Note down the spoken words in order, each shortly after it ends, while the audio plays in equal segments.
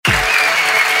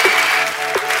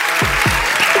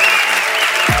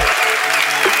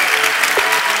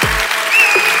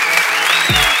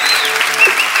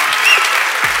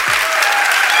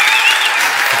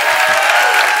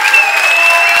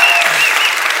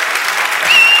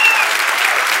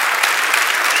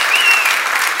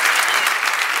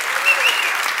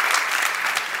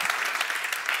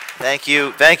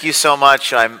Thank you so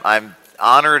much. I'm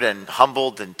honored and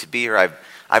humbled and to be here.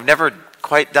 I've never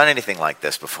quite done anything like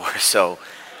this before, so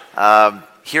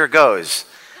here goes.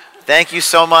 Thank you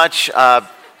so much.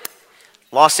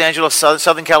 Los Angeles,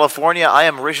 Southern California. I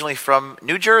am originally from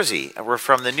New Jersey. We're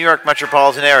from the New York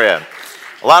metropolitan area.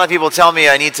 A lot of people tell me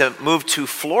I need to move to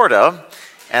Florida,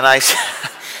 and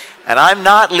I'm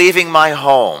not leaving my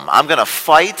home. I'm going to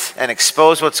fight and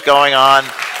expose what's going on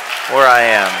where I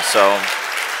am. So,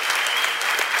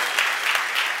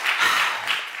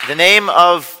 the name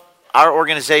of our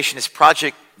organization is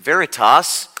Project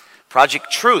Veritas,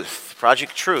 Project Truth.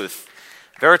 Project Truth.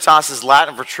 Veritas is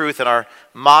Latin for truth, and our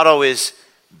motto is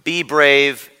be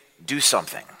brave, do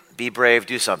something. Be brave,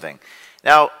 do something.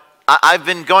 Now, I've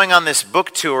been going on this book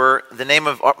tour. The name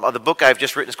of the book I've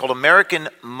just written is called American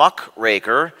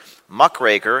Muckraker.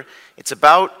 Muckraker. It's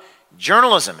about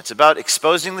journalism. It's about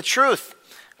exposing the truth.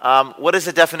 What is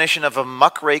the definition of a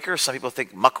muckraker? Some people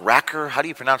think muckracker. How do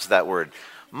you pronounce that word?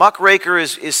 Muckraker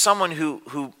is someone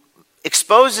who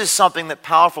exposes something that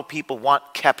powerful people want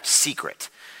kept secret.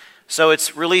 So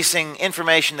it's releasing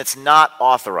information that's not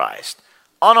authorized.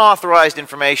 Unauthorized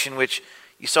information, which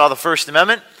you saw the First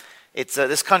Amendment.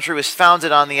 This country was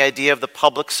founded on the idea of the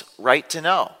public's right to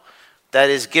know. That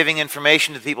is, giving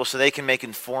information to people so they can make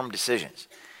informed decisions.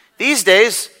 These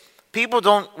days, people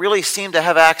don't really seem to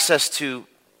have access to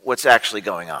what's actually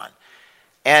going on.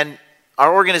 And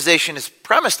our organization is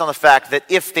premised on the fact that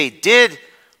if they did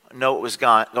know what was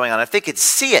going on, if they could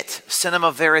see it,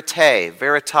 cinema verite,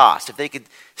 veritas, if they could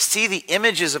see the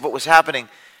images of what was happening,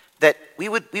 that we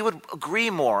would agree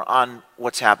more on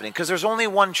what's happening, because there's only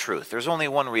one truth, there's only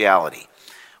one reality,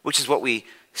 which is what we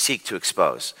seek to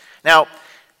expose. Now,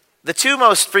 the two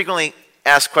most frequently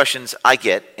asked questions I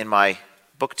get in my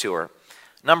book tour,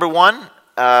 number one,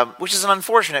 which is an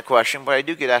unfortunate question, but I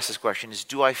do get asked this question, is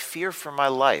do I fear for my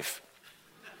life?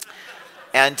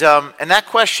 And that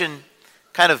question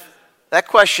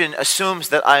assumes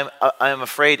that I am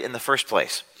afraid in the first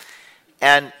place.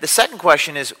 And the second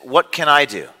question is, what can I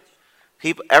do?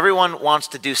 Everyone wants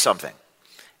to do something,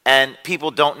 and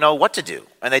people don't know what to do,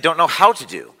 and they don't know how to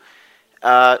do.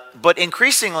 But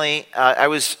increasingly, I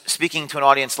was speaking to an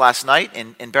audience last night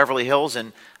in Beverly Hills,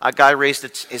 and a guy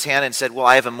raised his hand and said, well,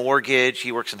 I have a mortgage.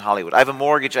 He works in Hollywood. I have a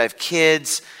mortgage. I have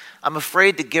kids. I'm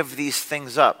afraid to give these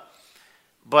things up.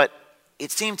 But it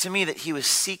seemed to me that he was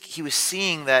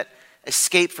seeing that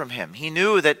escape from him. He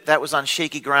knew that was on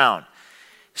shaky ground.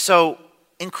 So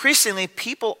increasingly,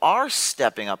 people are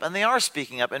stepping up, and they are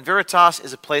speaking up, and Veritas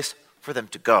is a place for them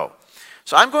to go.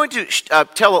 So I'm going to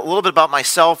tell a little bit about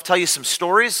myself, tell you some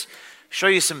stories, show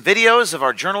you some videos of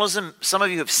our journalism. Some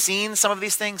of you have seen some of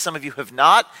these things, some of you have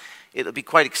not. It'll be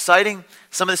quite exciting.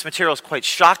 Some of this material is quite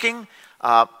shocking.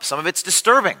 Some of it's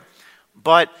disturbing.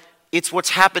 But it's what's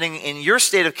happening in your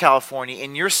state of California,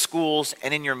 in your schools,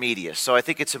 and in your media. So I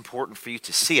think it's important for you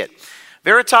to see it.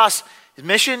 Veritas'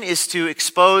 mission is to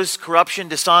expose corruption,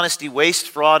 dishonesty, waste,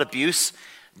 fraud, abuse,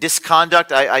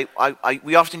 disconduct.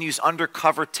 We often use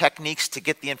undercover techniques to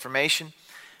get the information.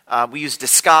 We use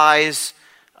disguise.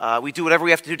 We do whatever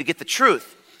we have to do to get the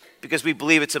truth, because we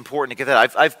believe it's important to get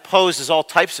that. I've posed as all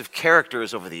types of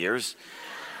characters over the years.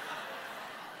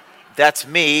 That's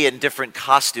me in different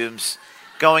costumes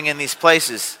going in these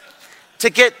places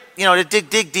to get, to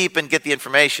dig deep and get the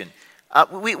information.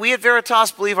 We at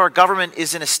Veritas believe our government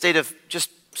is in a state of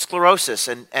just sclerosis,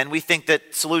 and we think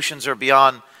that solutions are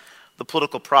beyond the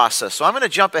political process. So I'm going to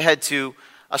jump ahead to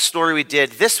a story we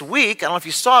did this week. I don't know if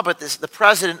you saw, but the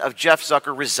president of Jeff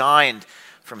Zucker resigned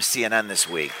from CNN this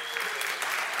week.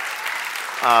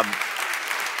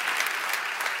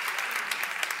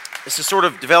 This is sort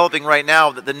of developing right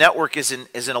now. That the network is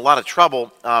in a lot of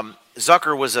trouble.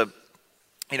 Zucker was kind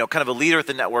of a leader at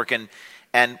the network,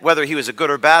 and whether he was a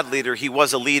good or bad leader, he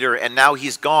was a leader, and now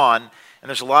he's gone, and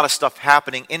there's a lot of stuff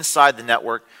happening inside the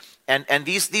network. And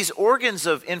these organs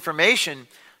of information,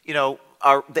 they don't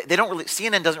really,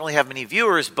 CNN doesn't really have many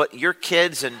viewers, but your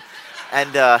kids and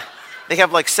they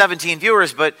have like 17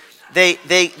 viewers, but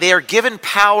they are given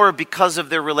power because of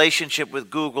their relationship with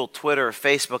Google, Twitter,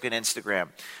 Facebook, and Instagram.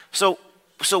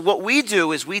 So what we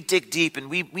do is we dig deep and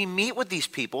we meet with these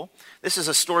people. This is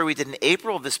a story we did in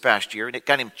April of this past year, and a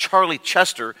guy named Charlie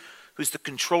Chester, who's the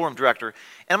control room director.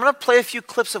 And I'm going to play a few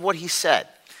clips of what he said.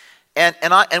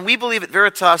 And we believe at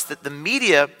Veritas that the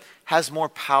media has more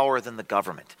power than the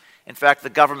government. In fact, the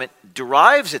government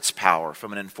derives its power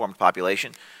from an informed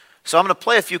population. So I'm going to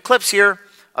play a few clips here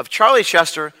of Charlie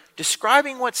Chester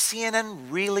describing what CNN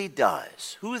really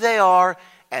does, who they are,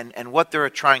 and what they're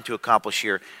trying to accomplish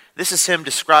here. This is him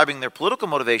describing their political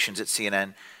motivations at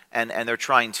CNN, and they're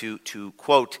trying to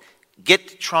quote,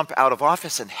 get Trump out of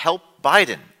office and help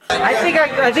Biden.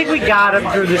 I think we got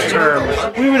him through this term.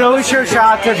 We would always show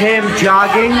shots of him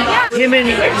jogging, him in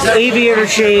aviator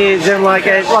shades, and like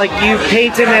you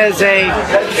paint him as a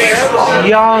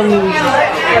young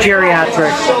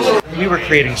geriatric. We were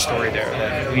creating a story there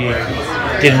that we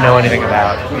didn't know anything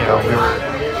about.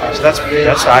 So that's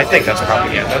I think that's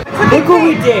propaganda. Look what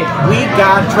we did. We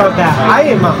got Trump out. I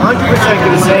am 100%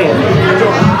 going to say it,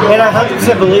 and I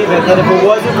 100% believe it, that if it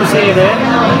wasn't for CNN,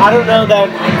 I don't know that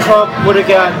Trump would have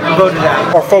got voted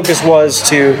out. Our focus was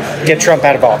to get Trump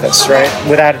out of office, right?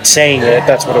 Without saying it,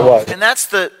 that's what it was. And that's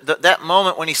that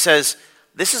moment when he says,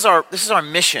 "This is our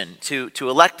mission to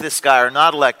elect this guy or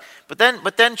not elect." But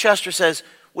then Chester says,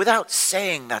 "Without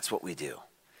saying that's what we do."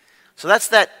 So that's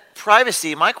that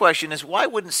privacy. My question is, why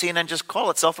wouldn't CNN just call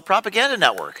itself a propaganda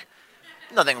network?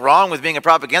 Nothing wrong with being a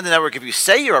propaganda network if you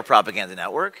say you're a propaganda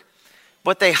network,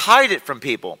 but they hide it from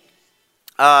people.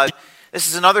 This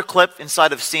is another clip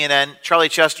inside of CNN. Charlie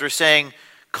Chester saying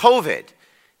COVID,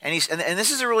 and this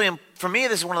is for me,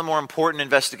 this is one of the more important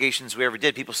investigations we ever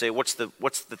did. People say, what's the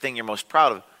thing you're most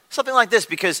proud of? Something like this,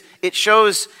 because it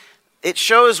shows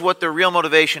what their real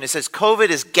motivation is. It says COVID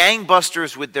is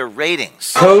gangbusters with their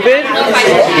ratings. COVID,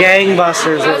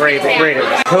 gangbusters with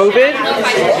ratings. COVID,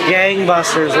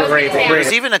 gangbusters with ratings.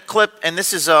 There's even a clip, and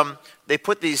this is they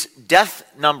put these death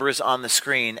numbers on the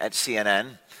screen at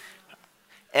CNN,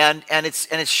 and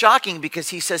it's shocking because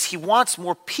he says he wants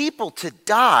more people to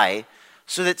die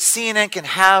so that CNN can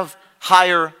have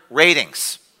higher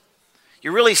ratings.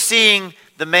 You're really seeing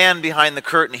the man behind the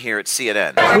curtain here at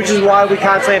CNN. Which is why we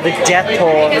constantly have the death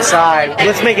toll on the side.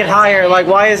 Let's make it higher. Like,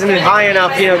 why isn't it high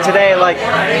enough, today? Like,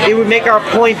 it would make our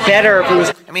point better if it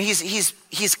was... I mean,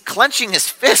 he's clenching his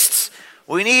fists.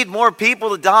 We need more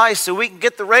people to die so we can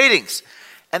get the ratings.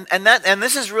 And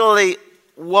this is really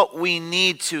what we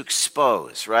need to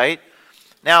expose, right?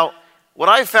 Now, what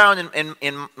I've found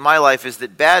in my life is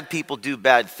that bad people do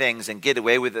bad things and get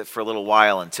away with it for a little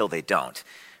while until they don't.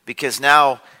 Because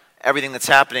now everything that's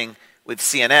happening with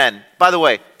CNN. By the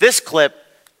way, this clip,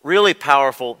 really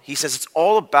powerful. He says it's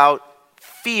all about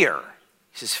fear.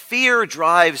 He says fear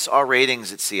drives our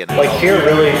ratings at CNN. Like, fear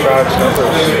really drives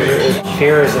numbers.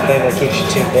 Fear is the thing that keeps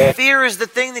you tuned in. Fear is the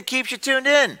thing that keeps you tuned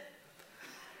in.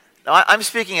 Now, I'm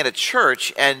speaking at a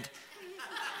church, and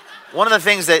one of the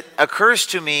things that occurs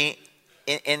to me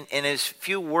in as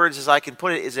few words as I can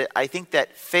put it is that I think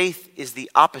that faith is the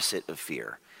opposite of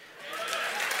fear.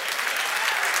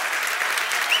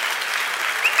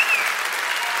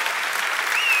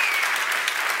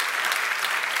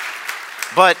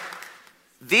 But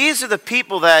these are the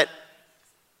people that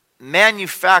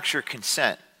manufacture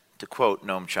consent, to quote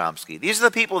Noam Chomsky. These are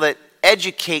the people that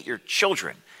educate your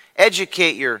children,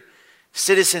 educate your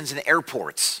citizens in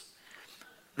airports.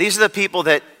 These are the people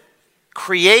that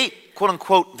create, quote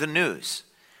unquote, the news.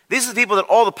 These are the people that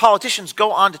all the politicians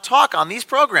go on to talk on these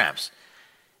programs.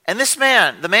 And this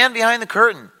man, the man behind the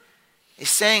curtain, is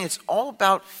saying it's all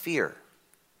about fear.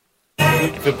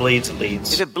 If it bleeds, it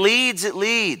leads. If it bleeds, it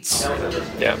leads.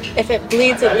 Yeah. If it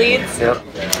bleeds, it leads. Yeah.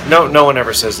 No one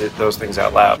ever says those things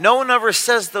out loud. No one ever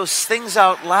says those things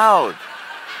out loud.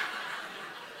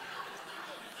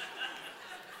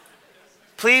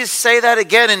 Please say that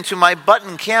again into my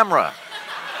button camera.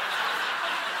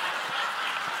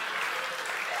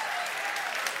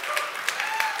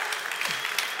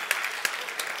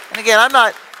 And again,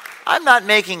 I'm not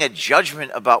making a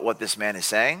judgment about what this man is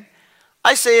saying.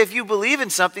 I say if you believe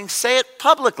in something, say it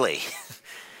publicly.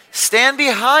 Stand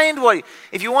behind what...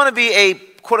 If you want to be a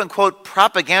quote-unquote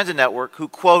propaganda network who,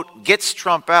 quote, gets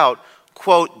Trump out,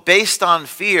 quote, based on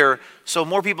fear so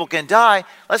more people can die,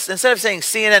 let's, instead of saying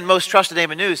CNN most trusted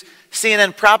name in news,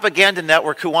 CNN propaganda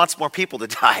network who wants more people to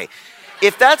die.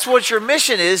 If that's what your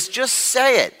mission is, just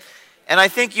say it. And I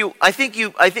think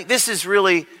this is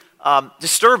really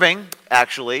disturbing,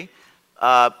 actually,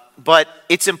 but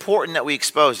it's important that we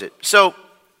expose it. So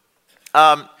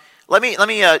let me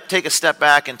take a step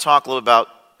back and talk a little about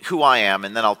who I am,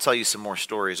 and then I'll tell you some more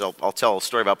stories. I'll tell a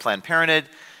story about Planned Parenthood.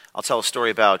 I'll tell a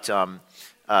story about the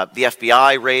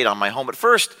FBI raid on my home. But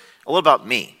first, a little about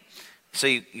me. So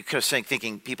you kind of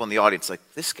thinking, people in the audience, like,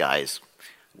 this guy's,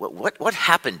 what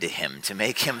happened to him to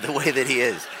make him the way that he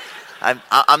is?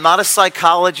 I'm not a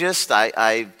psychologist.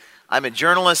 I'm a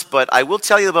journalist, but I will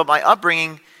tell you about my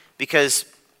upbringing because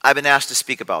I've been asked to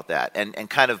speak about that and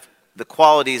kind of the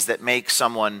qualities that make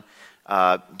someone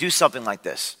do something like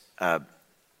this.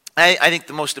 I think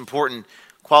the most important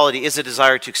quality is a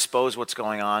desire to expose what's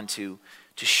going on, to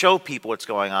show people what's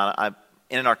going on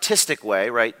in an artistic way,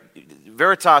 right?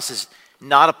 Veritas is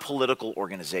not a political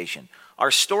organization. Our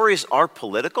stories are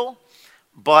political,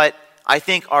 but I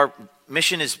think our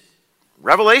mission is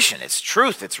revelation. It's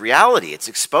truth. It's reality. It's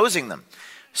exposing them.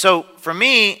 So for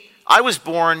me, I was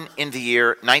born in the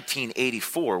year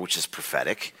 1984, which is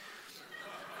prophetic.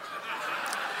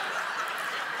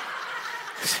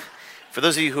 For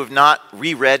those of you who have not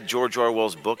reread George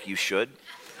Orwell's book, you should.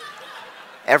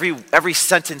 Every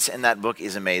sentence in that book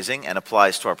is amazing and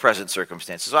applies to our present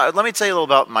circumstances. So let me tell you a little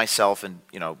about myself and,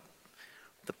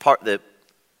 the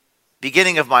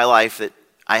beginning of my life that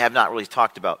I have not really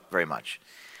talked about very much.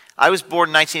 I was born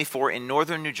in 1984 in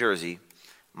northern New Jersey.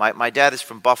 My dad is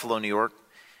from Buffalo, New York.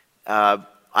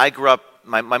 I grew up,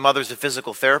 my mother's a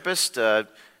physical therapist.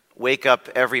 Wake up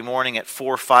every morning at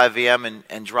 4 or 5 a.m.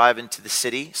 and drive into the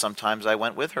city. Sometimes I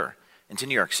went with her into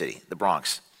New York City, the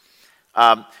Bronx.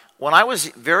 When I was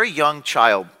a very young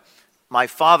child, my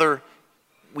father,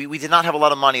 we did not have a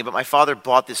lot of money, but my father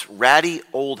bought this ratty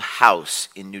old house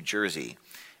in New Jersey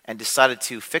and decided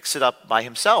to fix it up by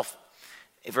himself.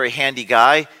 A very handy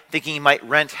guy, thinking he might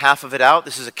rent half of it out.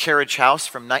 This is a carriage house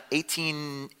from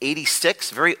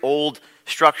 1886, very old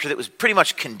structure that was pretty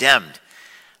much condemned.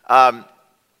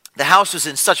 The house was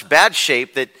in such bad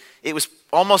shape that it was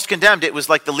almost condemned. It was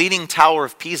like the Leaning Tower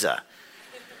of Pisa.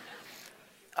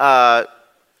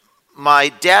 My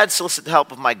dad solicited the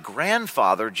help of my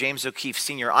grandfather, James O'Keefe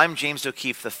Sr. I'm James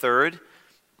O'Keefe III.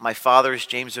 My father is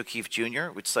James O'Keefe Jr.,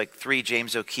 which is like 3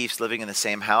 James O'Keefes living in the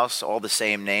same house, all the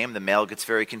same name. The mail gets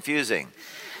very confusing.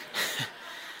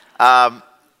 My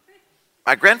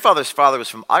grandfather's father was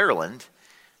from Ireland,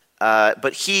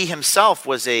 but he himself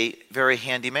was a very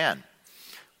handy man.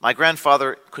 My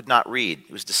grandfather could not read.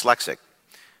 He was dyslexic.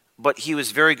 But he was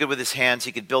very good with his hands.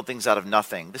 He could build things out of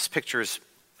nothing. This picture is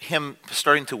him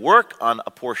starting to work on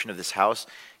a portion of this house.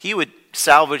 He would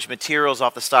salvage materials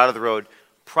off the side of the road,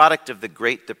 product of the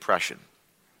Great Depression,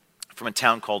 from a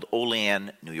town called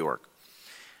Olean, New York.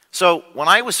 So when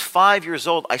I was 5 years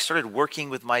old, I started working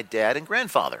with my dad and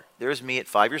grandfather. There's me at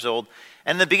 5 years old.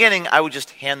 And in the beginning, I would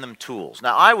just hand them tools.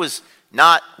 Now, I was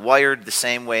not wired the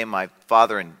same way my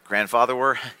father and grandfather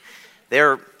were.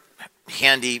 They're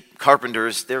handy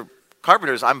carpenters. They're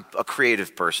carpenters. I'm a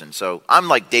creative person, so I'm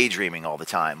like daydreaming all the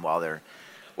time while they're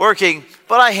working.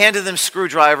 But I handed them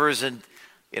screwdrivers and,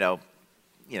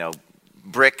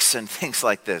 bricks and things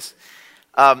like this.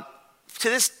 To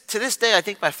this day, I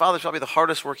think my father's probably the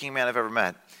hardest working man I've ever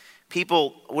met.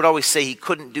 People would always say he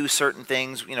couldn't do certain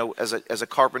things, as a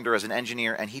carpenter, as an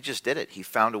engineer, and he just did it. He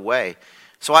found a way.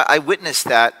 So I witnessed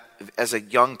that as a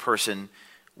young person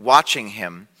watching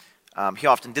him. He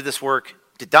often did this work,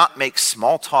 did not make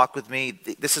small talk with me.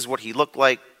 This is what he looked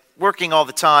like, working all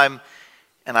the time,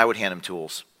 and I would hand him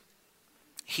tools.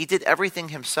 He did everything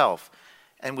himself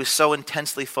and was so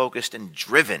intensely focused and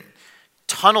driven,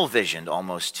 tunnel visioned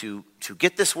almost, to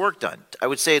get this work done. I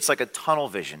would say it's like a tunnel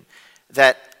vision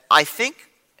that I think,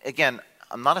 again,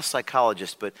 I'm not a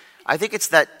psychologist, but I think it's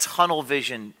that tunnel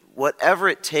vision, whatever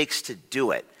it takes to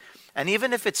do it. And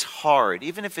even if it's hard,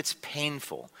 even if it's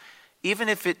painful, even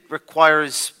if it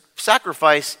requires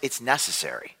sacrifice, it's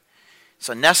necessary.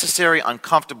 So necessary,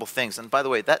 uncomfortable things. And by the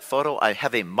way, that photo, I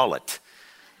have a mullet.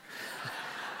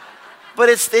 But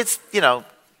it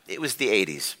was the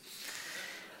 80s.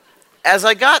 As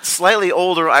I got slightly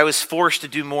older, I was forced to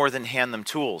do more than hand them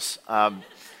tools. I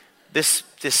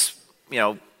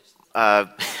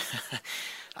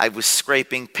was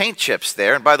scraping paint chips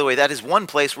there. And by the way, that is one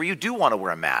place where you do want to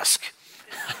wear a mask.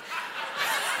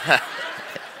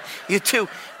 You do.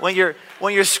 When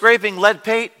you're scraping lead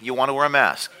paint, you want to wear a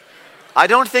mask. I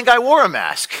don't think I wore a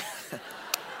mask.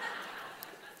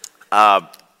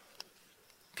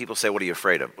 People say, what are you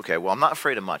afraid of? Okay, well, I'm not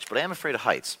afraid of much, but I am afraid of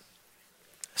heights.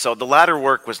 So the ladder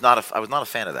work I was not a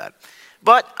fan of that.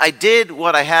 But I did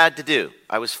what I had to do.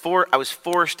 I was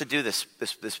forced to do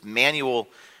this manual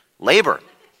labor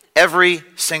every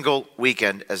single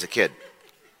weekend as a kid.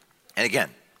 And again,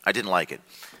 I didn't like it.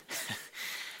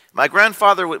 My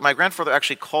grandfather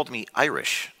actually called me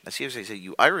Irish. He said,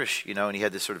 "You Irish?" And he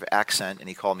had this sort of accent, and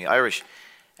he called me Irish.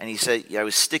 And he said, I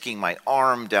was sticking my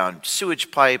arm down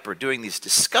sewage pipe or doing these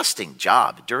disgusting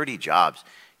jobs, dirty jobs.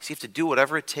 So you have to do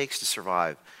whatever it takes to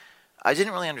survive. I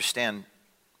didn't really understand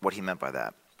what he meant by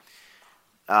that.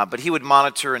 But he would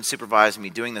monitor and supervise me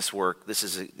doing this work.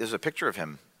 There's a picture of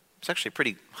him. It's actually a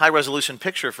pretty high-resolution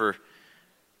picture for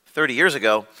 30 years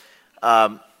ago.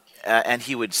 And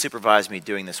he would supervise me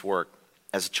doing this work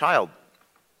as a child.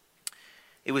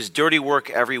 It was dirty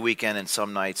work every weekend and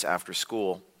some nights after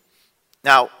school.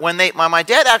 Now, when my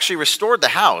dad actually restored the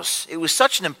house, it was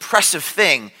such an impressive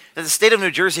thing that the state of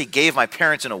New Jersey gave my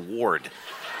parents an award.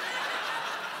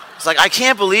 It's like, I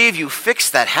can't believe you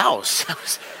fixed that house.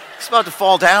 It's about to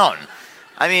fall down.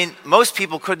 I mean, most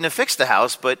people couldn't have fixed the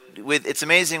house, but it's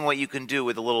amazing what you can do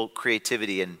with a little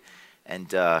creativity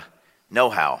and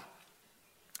know-how.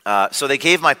 So they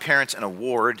gave my parents an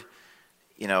award,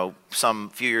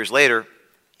 some few years later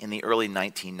in the early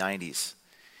 1990s.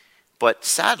 But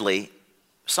sadly,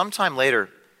 sometime later,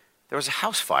 there was a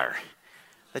house fire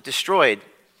that destroyed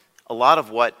a lot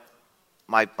of what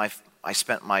I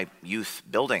spent my youth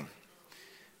building.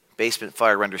 Basement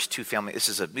fire renders two family. This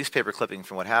is a newspaper clipping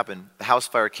from what happened. The house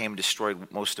fire came and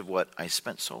destroyed most of what I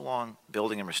spent so long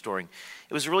building and restoring.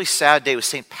 It was a really sad day. It was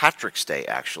St. Patrick's Day,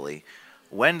 actually.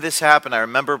 When this happened, I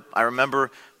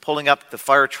remember pulling up the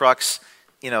fire trucks,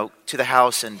 to the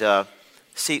house and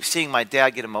seeing my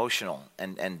dad get emotional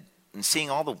and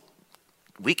seeing all the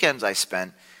weekends I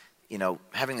spent,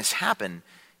 having this happen.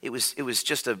 It was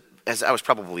just as I was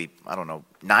probably,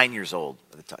 9 years old,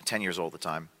 10 years old at the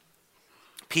time.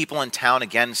 People in town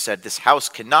again said, this house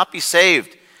cannot be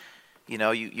saved. You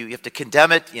have to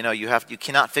condemn it. You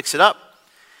cannot fix it up.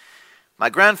 My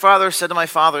grandfather said to my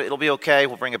father, it'll be okay,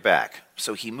 we'll bring it back.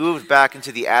 So he moved back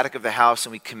into the attic of the house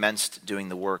and we commenced doing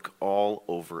the work all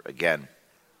over again.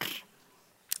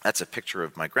 That's a picture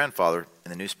of my grandfather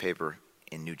in the newspaper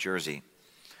in New Jersey.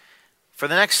 For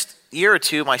the next year or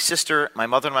two, my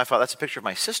mother and my father, that's a picture of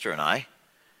my sister and I,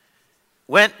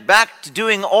 went back to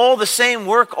doing all the same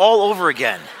work all over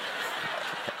again.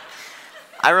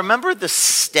 I remember the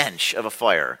stench of a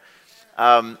fire,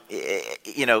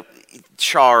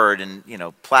 charred and,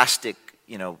 plastic,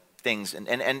 things.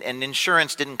 And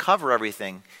insurance didn't cover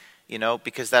everything,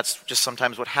 because that's just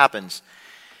sometimes what happens.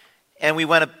 And we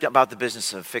went about the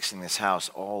business of fixing this house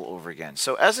all over again.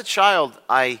 So as a child,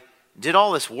 I did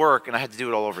all this work and I had to do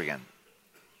it all over again.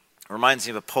 It reminds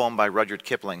me of a poem by Rudyard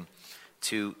Kipling,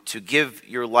 to give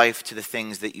your life to the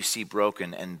things that you see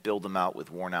broken and build them out with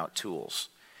worn out tools.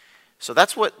 So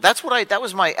that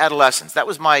was my adolescence. That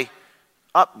was my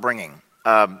upbringing.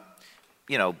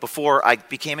 Before I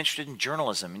became interested in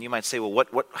journalism. And you might say, well,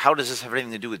 how does this have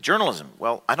anything to do with journalism?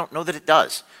 Well, I don't know that it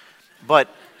does. But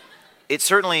it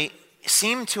certainly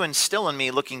seemed to instill in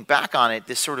me, looking back on it,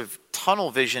 this sort of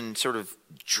tunnel vision, sort of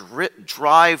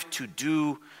drive to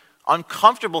do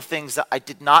uncomfortable things that I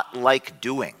did not like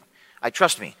doing.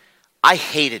 Trust me, I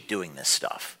hated doing this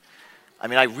stuff. I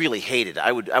mean, I really hated it.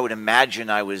 I would imagine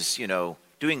I was,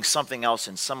 doing something else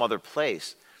in some other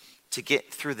place to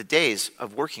get through the days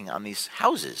of working on these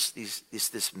houses,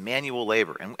 this manual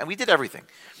labor. And we did everything.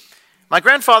 My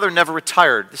grandfather never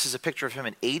retired. This is a picture of him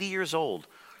at 80 years old.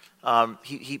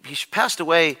 He passed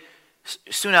away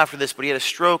soon after this, but he had a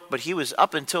stroke. But he was,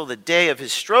 up until the day of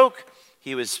his stroke,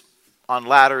 he was on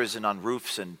ladders and on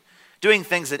roofs and doing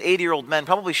things that 80-year-old men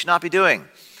probably should not be doing,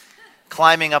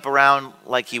 climbing up around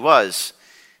like he was.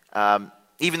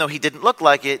 Even though he didn't look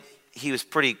like it, he was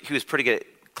pretty good at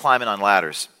climbing on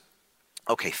ladders.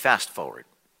 Okay, fast forward.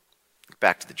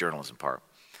 Back to the journalism part.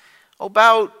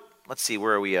 Let's see,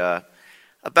 where are we?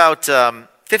 About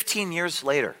 15 years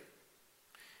later,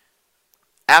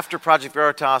 after Project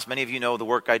Veritas, many of you know the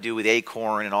work I do with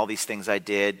Acorn and all these things I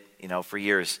did, for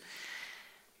years.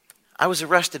 I was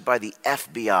arrested by the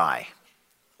FBI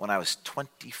when I was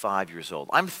 25 years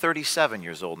old. I'm 37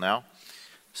 years old now,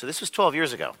 so this was 12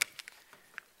 years ago.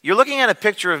 You're looking at a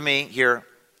picture of me here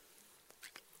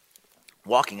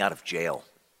walking out of jail.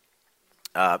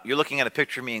 You're looking at a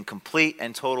picture of me in complete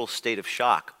and total state of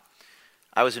shock.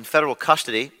 I was in federal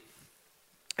custody.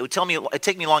 It'd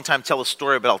take me a long time to tell the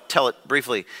story, but I'll tell it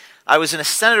briefly. I was in a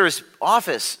senator's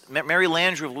office, Mary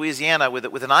Landrieu of Louisiana,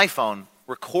 with an iPhone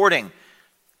recording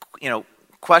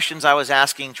questions I was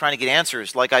asking, trying to get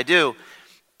answers like I do,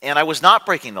 and I was not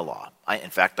breaking the law. In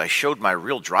fact, I showed my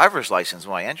real driver's license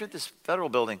when I entered this federal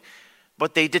building,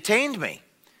 but they detained me.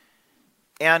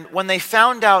 And when they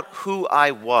found out who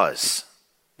I was,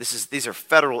 these are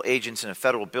federal agents in a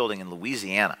federal building in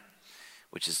Louisiana,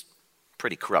 which is a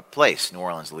pretty corrupt place, New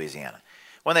Orleans, Louisiana.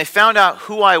 When they found out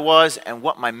who I was and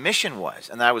what my mission was,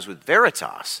 and I was with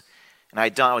Veritas, and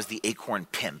I was the Acorn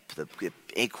pimp, the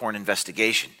Acorn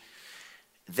investigation,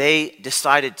 they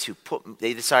decided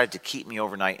to keep me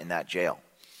overnight in that jail.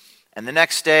 And the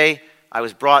next day, I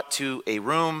was brought to a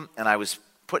room, and I was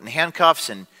put in handcuffs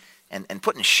and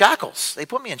put in shackles. They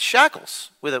put me in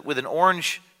shackles with an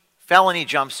orange felony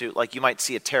jumpsuit like you might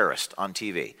see a terrorist on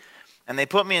TV. And they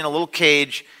put me in a little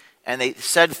cage, and they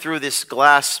said through this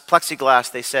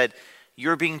plexiglass, they said,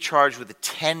 you're being charged with a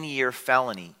 10-year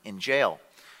felony in jail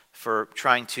for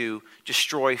trying to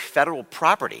destroy federal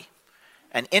property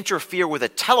and interfere with a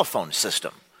telephone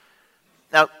system.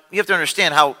 Now, you have to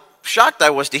understand how shocked I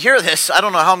was to hear this. I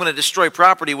don't know how I'm going to destroy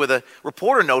property with a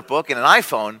reporter notebook and an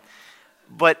iPhone,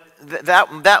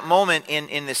 that moment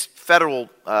in this federal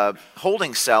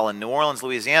holding cell in New Orleans,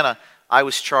 Louisiana, I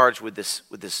was charged with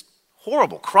this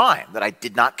horrible crime that I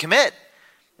did not commit.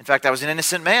 In fact, I was an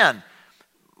innocent man.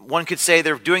 One could say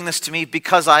they're doing this to me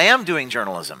because I am doing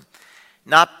journalism,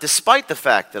 not despite the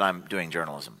fact that I'm doing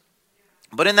journalism.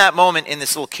 But in that moment, in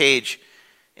this little cage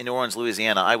in New Orleans,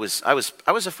 Louisiana, I was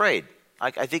afraid.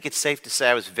 I think it's safe to say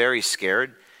I was very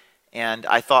scared, and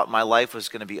I thought my life was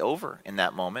going to be over in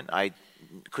that moment. I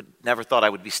never thought I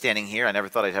would be standing here. I never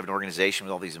thought I'd have an organization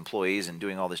with all these employees and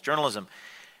doing all this journalism.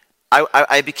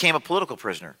 I became a political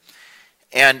prisoner,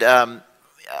 and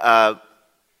I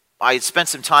had spent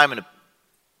some time in a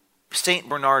St.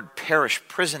 Bernard Parish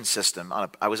prison system.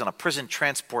 I was on a prison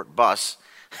transport bus.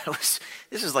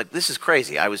 This is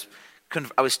crazy. I was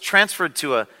transferred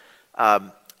to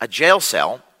a jail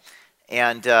cell,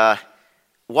 and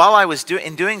while I was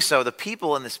doing so, the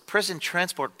people in this prison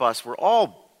transport bus were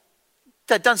all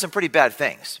had done some pretty bad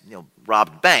things.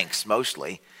 Robbed banks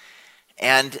mostly,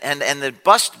 and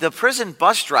the prison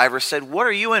bus driver said, "What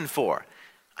are you in for?"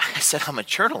 I said, "I'm a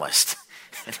journalist."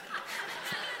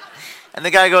 And the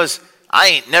guy goes, "I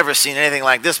ain't never seen anything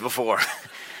like this before."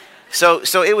 So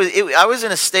I was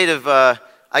in a state of,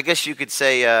 I guess you could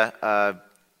say,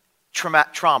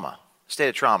 trauma, state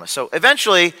of trauma. So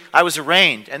eventually I was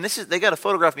arraigned, and they got a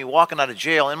photograph of me walking out of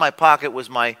jail. In my pocket was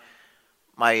my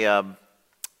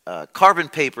carbon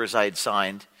papers I had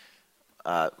signed.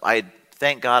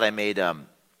 Thank God I made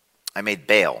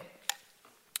bail.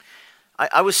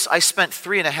 I spent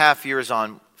 3.5 years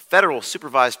on federal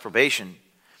supervised probation,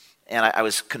 and I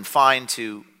was confined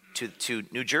to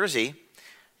New Jersey,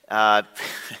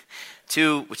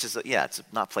 which is it's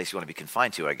not a place you want to be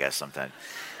confined to, I guess sometimes.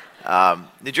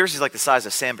 New Jersey is like the size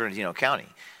of San Bernardino County,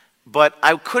 but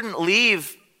I couldn't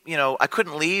leave. I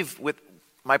couldn't leave with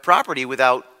my property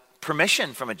without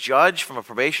permission from a judge, from a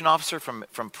probation officer,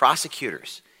 from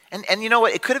prosecutors. And you know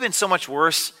what? It could have been so much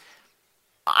worse.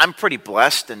 I'm pretty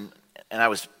blessed, and I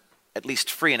was at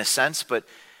least free in a sense. But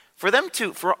for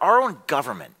our own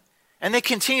government, and they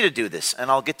continue to do this, and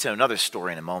I'll get to another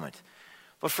story in a moment.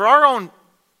 But for our own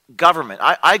government,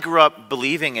 I grew up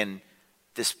believing in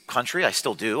this country. I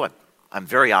still do. I'm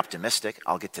very optimistic.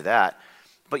 I'll get to that.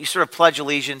 But you sort of pledge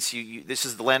allegiance. This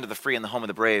is the land of the free and the home of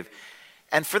the brave.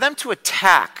 And for them to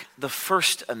attack the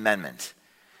First Amendment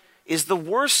is the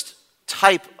worst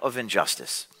type of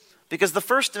injustice, because the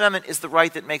First Amendment is the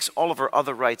right that makes all of our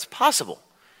other rights possible.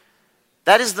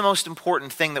 That is the most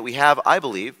important thing that we have, I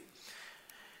believe.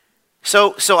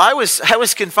 So I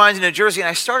was confined in New Jersey, and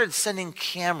I started sending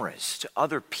cameras to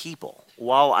other people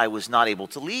while I was not able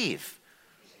to leave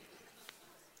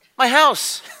my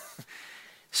house.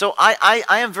 So I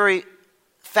am very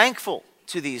thankful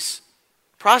to these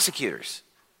prosecutors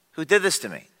who did this to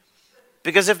me,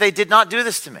 because if they did not do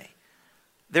this to me,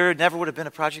 there never would have been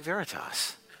a Project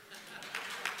Veritas.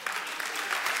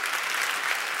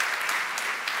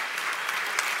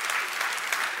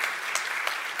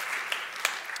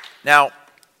 Now,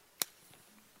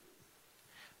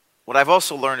 what I've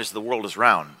also learned is the world is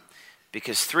round,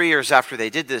 because 3 years after they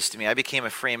did this to me, I became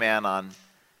a free man on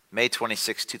May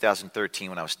 26, 2013,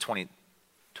 when I was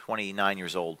 29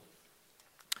 years old.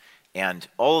 And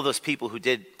all of those people who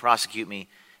did prosecute me,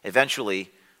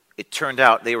 eventually, it turned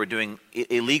out they were doing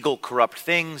illegal, corrupt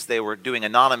things. They were doing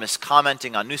anonymous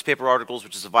commenting on newspaper articles,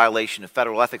 which is a violation of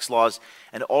federal ethics laws.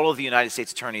 And all of the United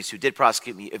States attorneys who did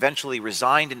prosecute me eventually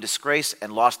resigned in disgrace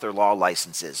and lost their law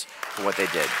licenses for what they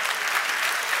did.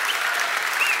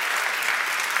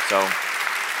 So,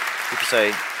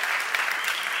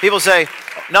 people say,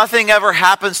 nothing ever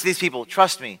happens to these people.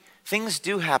 Trust me, things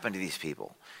do happen to these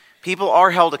people. People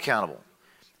are held accountable.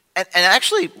 And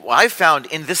actually, what I've found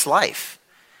in this life,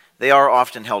 they are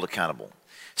often held accountable.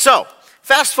 So,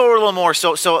 fast forward a little more.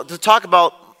 So to talk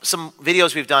about some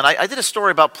videos we've done, I did a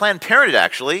story about Planned Parenthood,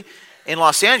 actually, in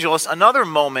Los Angeles. Another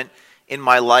moment in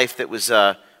my life that was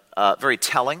very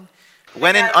telling.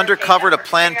 Went in undercover to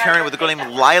Planned Parenthood with a girl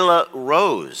named Lila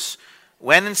Rose.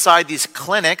 Went inside these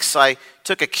clinics. I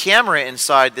took a camera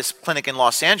inside this clinic in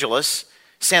Los Angeles,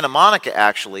 Santa Monica,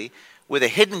 actually, with a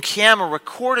hidden camera,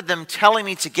 recorded them telling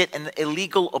me to get an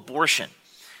illegal abortion.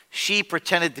 She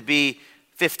pretended to be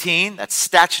 15. That's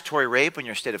statutory rape in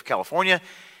your state of California.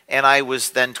 And I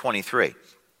was then 23.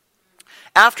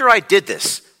 After I did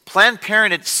this, Planned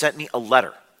Parenthood sent me a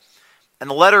letter. And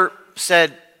the letter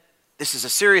said, this is a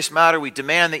serious matter. We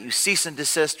demand that you cease and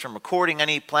desist from recording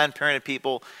any Planned Parenthood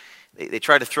people. They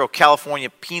tried to throw California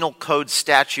Penal Code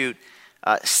Statute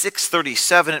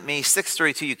 637 at me.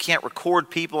 632, you can't record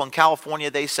people in California,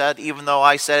 they said, even though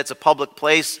I said it's a public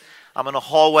place. I'm in a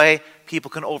hallway. People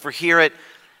can overhear it.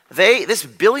 This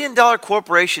billion-dollar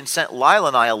corporation sent Lila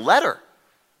and I a letter.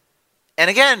 And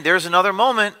again, there's another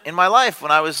moment in my life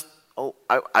when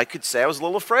I could say I was a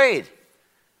little afraid.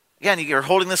 Again, you're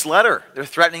holding this letter. They're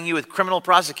threatening you with criminal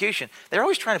prosecution. They're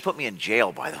always trying to put me in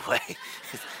jail, by the way.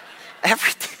 They're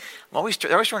always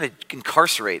trying to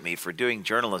incarcerate me for doing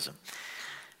journalism.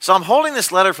 So I'm holding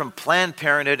this letter from Planned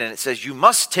Parenthood, and it says, you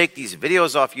must take these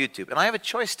videos off YouTube. And I have a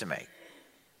choice to make,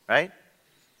 right?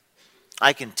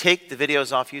 I can take the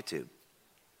videos off YouTube.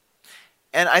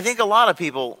 And I think a lot of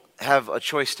people have a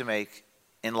choice to make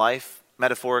in life,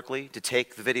 metaphorically, to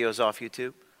take the videos off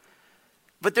YouTube.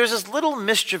 But there's this little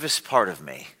mischievous part of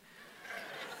me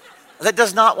that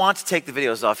does not want to take the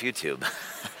videos off YouTube.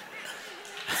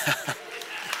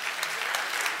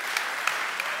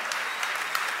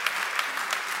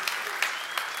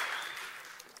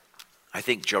 I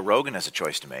think Joe Rogan has a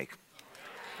choice to make.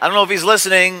 I don't know if he's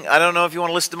listening. I don't know if you want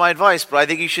to listen to my advice, but I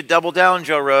think you should double down,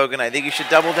 Joe Rogan. I think you should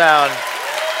double down.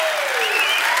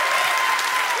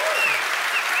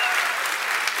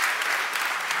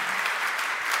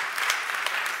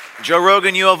 Joe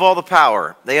Rogan, you have all the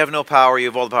power. They have no power. You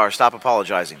have all the power. Stop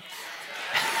apologizing.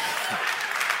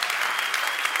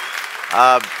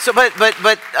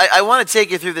 But I want to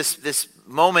take you through this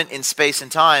moment in space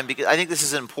and time because I think this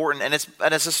is important, and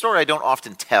it's a story I don't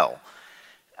often tell.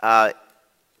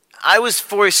 I was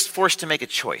forced to make a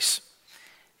choice.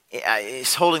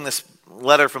 He's holding this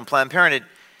letter from Planned Parenthood.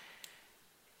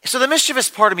 So the mischievous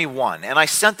part of me won, and I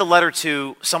sent the letter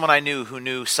to someone I knew who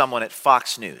knew someone at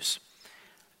Fox News.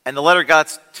 And the letter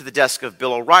got to the desk of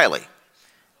Bill O'Reilly.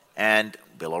 And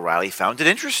Bill O'Reilly found it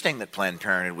interesting that Planned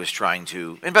Parenthood was trying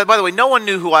to... And by the way, no one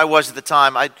knew who I was at the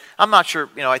time. I'm not sure,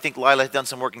 I think Lila had done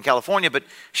some work in California, but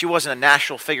she wasn't a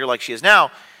national figure like she is now.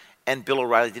 And Bill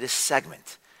O'Reilly did a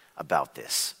segment about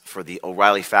this for the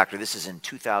O'Reilly Factor. This is in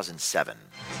 2007.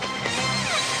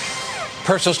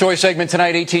 Personal story segment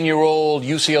tonight. 18-year-old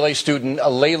UCLA student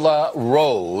Layla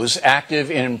Rose,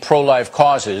 active in pro-life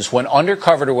causes, went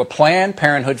undercover to a Planned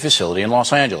Parenthood facility in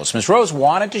Los Angeles. Ms. Rose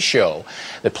wanted to show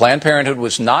that Planned Parenthood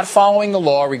was not following the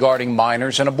law regarding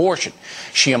minors and abortion.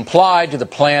 She implied to the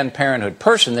Planned Parenthood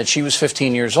person that she was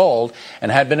 15 years old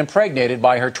and had been impregnated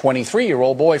by her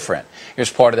 23-year-old boyfriend.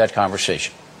 Here's part of that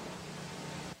conversation.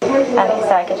 Okay,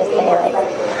 so I could just say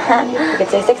You could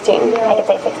say 16. I could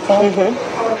say 16.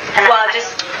 Mm-hmm. Well,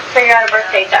 just figure out a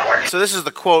birth date that works. So this is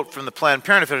the quote from the Planned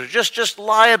Parenthood. Just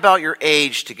lie about your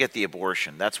age to get the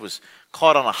abortion. That was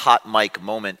caught on a hot mic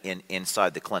moment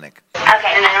inside the clinic. Okay,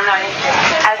 and I don't know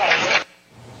anything.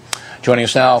 Okay. Joining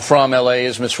us now from L.A.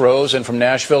 is Ms. Rose, and from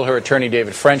Nashville, her attorney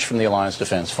David French from the Alliance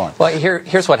Defense Fund. Well,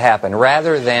 here's what happened.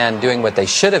 Rather than doing what they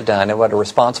should have done and what a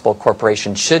responsible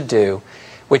corporation should do,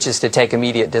 which is to take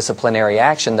immediate disciplinary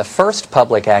action, the first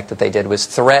public act that they did was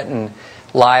threaten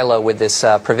Lila with this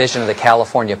provision of the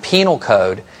California Penal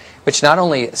Code, which not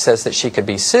only says that she could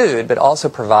be sued, but also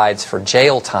provides for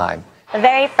jail time. The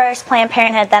very first Planned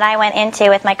Parenthood that I went into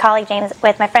with my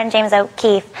friend James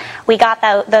O'Keefe, we got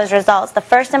those results. The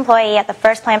first employee at the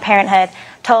first Planned Parenthood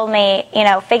told me,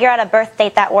 figure out a birth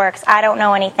date that works. I don't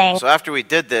know anything. So after we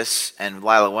did this and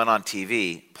Lila went on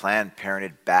TV, Planned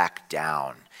Parenthood backed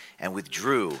down and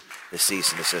withdrew the cease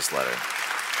and desist letter.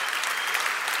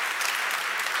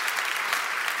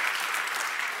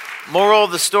 Moral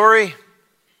of the story,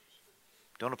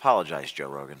 don't apologize, Joe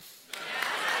Rogan.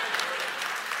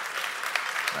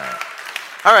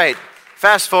 All right,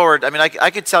 fast forward.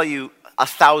 I could tell you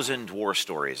 1,000 war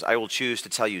stories. I will choose to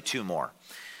tell you 2 more.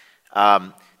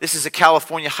 This is a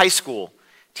California high school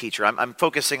teacher. I'm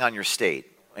focusing on your state.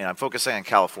 I'm focusing on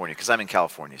California because I'm in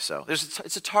California. So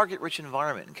it's a target-rich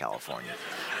environment in California.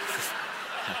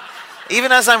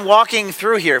 Even as I'm walking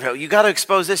through here, you got to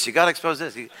expose this. You got to expose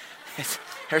this.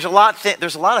 There's a lot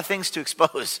of things to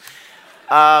expose.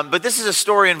 But this is a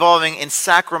story involving in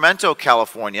Sacramento,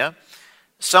 California.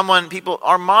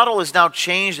 Our model is now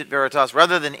changed at Veritas.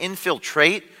 Rather than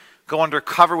infiltrate, go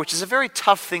undercover, which is a very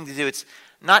tough thing to do. It's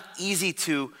not easy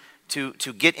to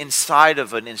get inside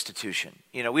of an institution.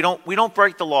 We don't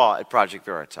break the law at Project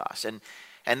Veritas, and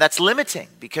that's limiting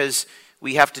because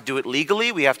we have to do it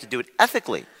legally, we have to do it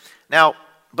ethically.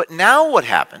 But now what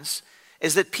happens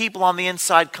is that people on the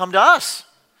inside come to us.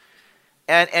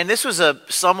 And this was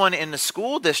someone in the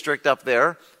school district up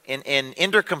there in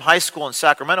Inderkum High School in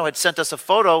Sacramento had sent us a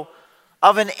photo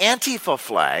of an Antifa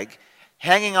flag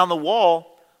hanging on the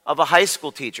wall of a high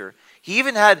school teacher. He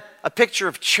even had a picture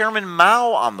of Chairman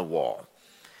Mao on the wall.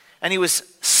 And he was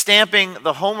stamping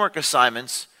the homework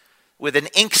assignments with an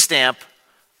ink stamp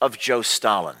of Joe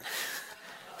Stalin.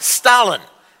 Stalin.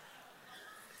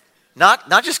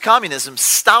 Not just communism,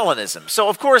 Stalinism. So,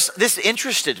 of course, this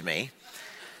interested me.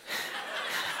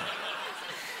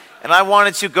 And I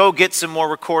wanted to go get some more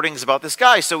recordings about this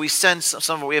guy. So we send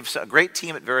we have a great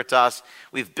team at Veritas.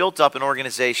 We've built up an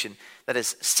organization that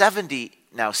has 70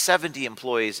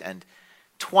 employees and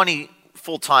 20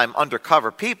 full-time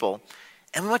undercover people.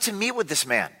 And we went to meet with this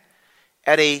man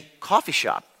at a coffee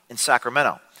shop in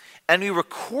Sacramento. And we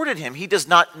recorded him. He does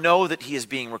not know that he is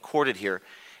being recorded here.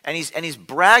 And he's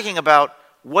bragging about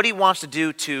what he wants to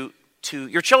do to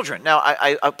your children. Now,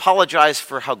 I apologize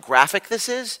for how graphic this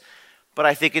is, but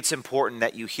I think it's important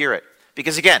that you hear it.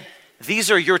 Because again,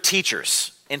 these are your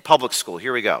teachers in public school.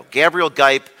 Here we go. Gabriel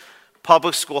Geip,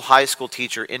 public school, high school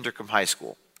teacher, Inderkum High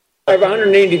School. I have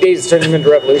 180 days to turn them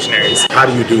into revolutionaries. How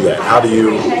do you do that? How do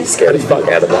you scare the fuck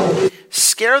out of them?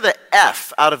 Scare the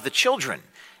F out of the children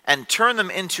and turn them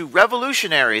into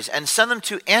revolutionaries and send them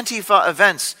to Antifa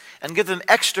events and give them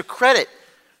extra credit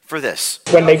for this.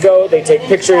 When they go, they take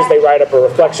pictures, they write up a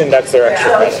reflection, that's their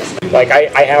extra credit. Like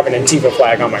I have an Antifa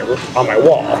flag on my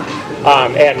wall.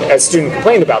 And a student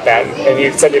complained about that, and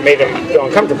he said it made him feel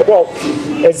uncomfortable. Well,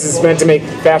 this is meant to make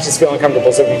fascists feel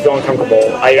uncomfortable, so if you feel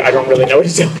uncomfortable, I don't really know what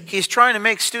to do. He's trying to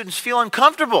make students feel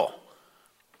uncomfortable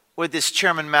with this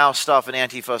Chairman Mao stuff and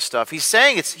Antifa stuff. He's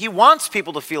saying he wants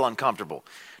people to feel uncomfortable.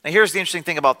 Now here's the interesting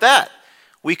thing about that.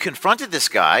 We confronted this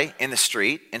guy in the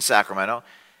street in Sacramento,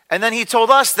 and then he told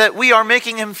us that we are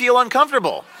making him feel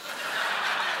uncomfortable.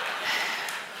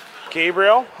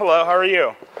 Gabriel, hello, how are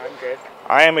you? I'm good.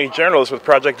 I am a journalist with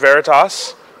Project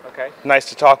Veritas. Okay. Nice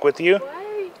to talk with you.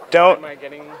 Don't.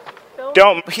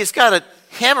 He's got a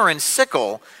hammer and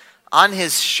sickle on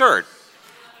his shirt.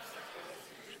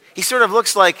 He sort of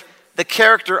looks like the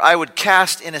character I would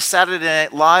cast in a Saturday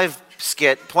Night Live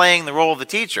skit playing the role of the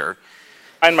teacher.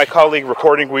 And my colleague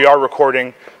we are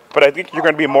recording, but I think you're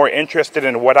going to be more interested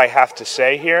in what I have to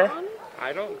say here.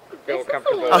 I don't feel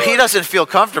comfortable. Oh, he doesn't feel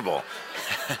comfortable.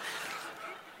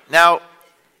 Now,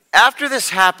 after this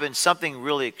happened, something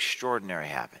really extraordinary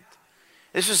happened.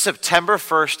 This was September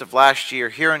 1st of last year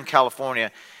here in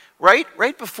California,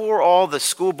 right before all the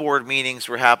school board meetings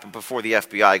were happening, before the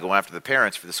FBI going after the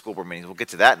parents for the school board meetings. We'll get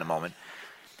to that in a moment.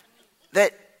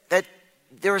 That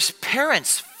there was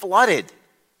parents flooded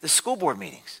the school board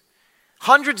meetings.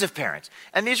 Hundreds of parents.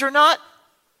 And these are not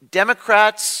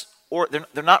Democrats or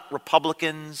they're not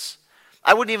Republicans.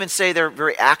 I wouldn't even say they're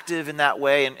very active in that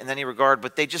way in any regard,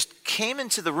 but they just came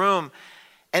into the room,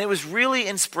 and it was really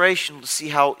inspirational to see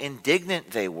how indignant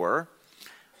they were.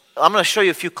 I'm going to show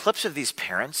you a few clips of these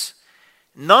parents.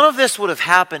 None of this would have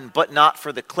happened but not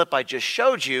for the clip I just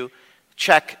showed you.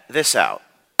 Check this out.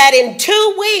 That in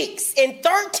 2 weeks, in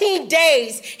 13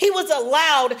 days, he was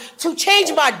allowed to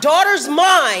change my daughter's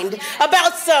mind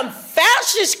about some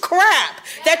fascist crap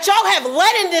that y'all have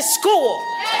let in this school.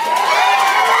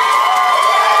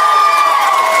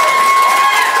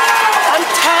 I'm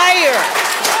tired.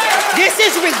 This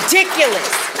is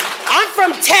ridiculous. I'm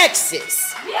from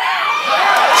Texas.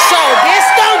 So this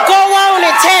don't go on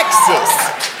in Texas.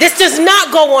 This does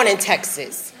not go on in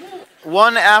Texas.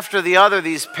 One after the other,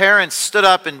 these parents stood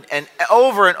up and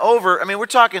over. I mean, we're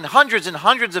talking hundreds and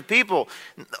hundreds of people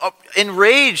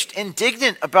enraged,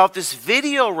 indignant about this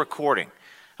video recording,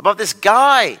 about this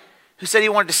guy who said he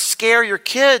wanted to scare your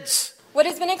kids. What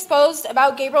has been exposed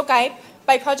about Gabriel Geip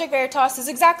by Project Veritas is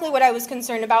exactly what I was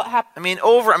concerned about happening.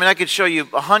 I could show you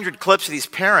 100 clips of these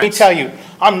parents. Let me tell you,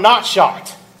 I'm not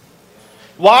shocked.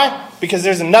 Why? Because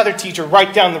there's another teacher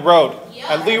right down the road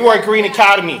at Leroy Green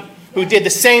Academy who did the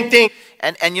same thing.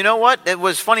 And you know what? What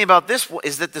was funny about this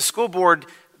is that the school board,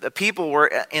 the people were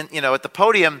at the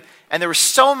podium, and there were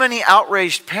so many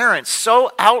outraged parents,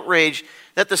 so outraged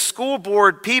that the school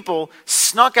board people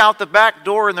snuck out the back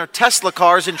door in their Tesla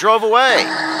cars and drove away.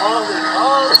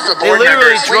 They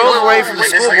literally drove away from the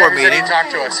school board meeting.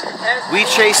 We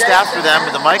chased after them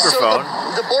with a microphone.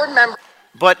 The board member.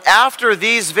 But after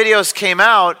these videos came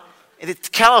out, it's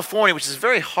California, which is a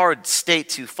very hard state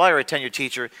to fire a tenured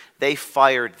teacher, they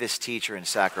fired this teacher in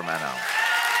Sacramento.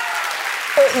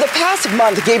 The past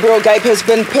month, Gabriel Geip has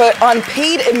been put on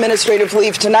paid administrative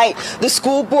leave. Tonight, the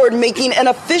school board making an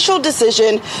official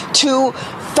decision to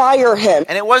fire him.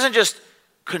 And it wasn't just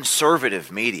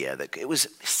conservative media. It was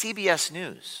CBS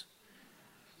News.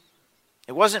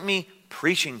 It wasn't me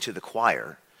preaching to the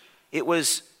choir. It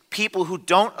was people who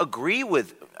don't agree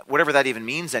with whatever that even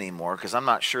means anymore, because I'm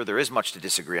not sure there is much to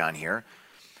disagree on here.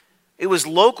 It was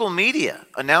local media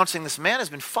announcing this man has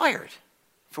been fired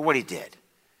for what he did.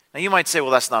 Now you might say,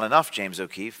 well, that's not enough, James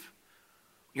O'Keefe.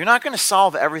 You're not going to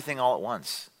solve everything all at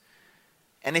once.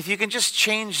 And if you can just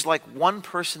change like one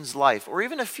person's life, or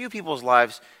even a few people's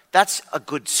lives, that's a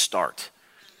good start.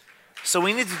 So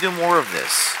we need to do more of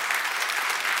this.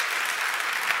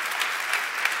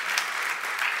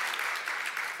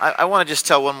 I want to just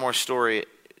tell one more story.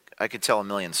 I could tell a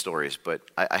million stories, but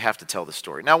I have to tell the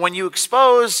story. Now, when you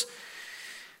expose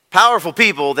powerful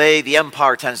people, the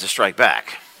empire tends to strike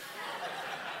back.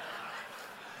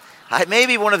 I may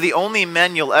be one of the only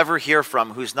men you'll ever hear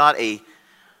from who's not a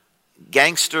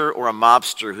gangster or a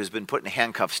mobster who's been put in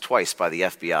handcuffs twice by the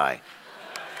FBI.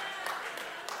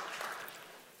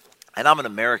 And I'm an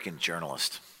American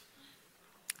journalist.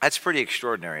 That's pretty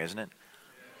extraordinary, isn't it?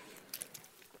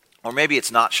 Or maybe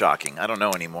it's not shocking. I don't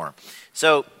know anymore.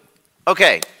 So,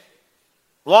 okay,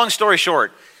 long story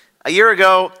short, a year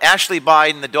ago, Ashley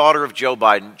Biden, the daughter of Joe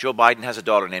Biden has a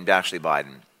daughter named Ashley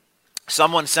Biden.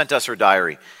 Someone sent us her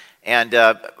diary. And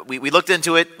we looked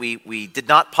into it. We did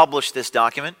not publish this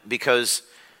document because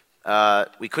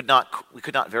we could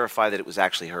not verify that it was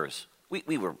actually hers.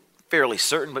 We were fairly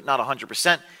certain, but not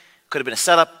 100%. Could have been a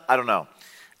setup. I don't know.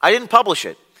 I didn't publish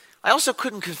it. I also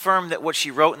couldn't confirm that what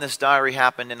she wrote in this diary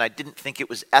happened, and I didn't think it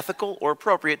was ethical or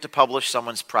appropriate to publish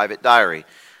someone's private diary.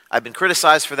 I've been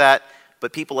criticized for that,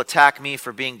 but people attack me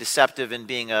for being deceptive and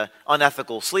being an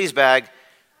unethical sleazebag.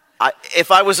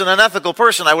 If I was an unethical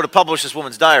person, I would have published this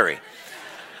woman's diary.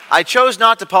 I chose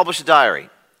not to publish the diary.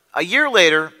 A year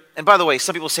later, and by the way,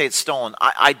 some people say it's stolen.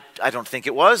 I don't think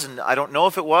it was, and I don't know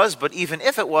if it was, but even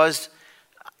if it was,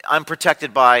 I'm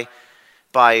protected by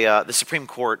the Supreme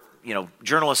Court. You know,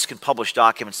 journalists can publish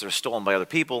documents that are stolen by other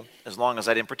people as long as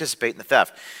I didn't participate in the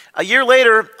theft. A year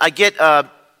later, I get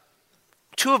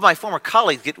two of my former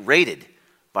colleagues get raided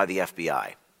by the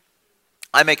FBI.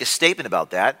 I make a statement about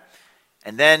that.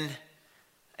 And then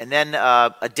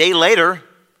a day later,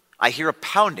 I hear a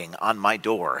pounding on my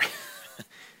door.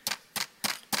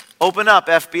 Open up,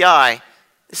 FBI.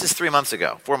 This is 4 months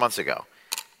ago.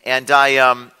 And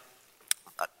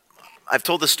I've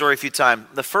told this story a few times.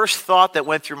 The first thought that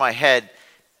went through my head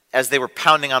as they were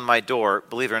pounding on my door,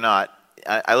 believe it or not,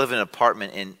 I live in an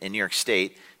apartment in New York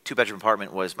State, 2-bedroom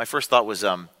apartment, my first thought was,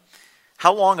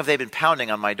 how long have they been pounding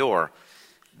on my door?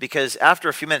 Because after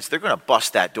a few minutes, they're going to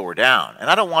bust that door down. And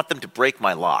I don't want them to break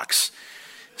my locks.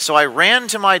 So I ran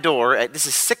to my door. This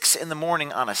is 6 in the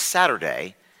morning on a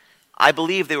Saturday. I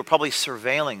believe they were probably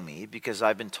surveilling me because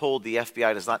I've been told the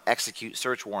FBI does not execute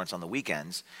search warrants on the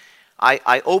weekends.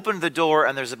 I opened the door,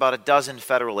 and there's about a dozen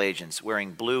federal agents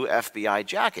wearing blue FBI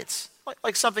jackets,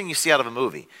 like something you see out of a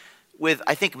movie, with,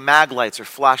 I think, mag lights or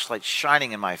flashlights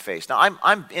shining in my face. Now,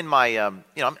 I'm in my, I'm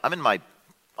in my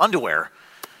underwear.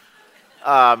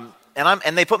 And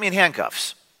they put me in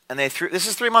handcuffs, and this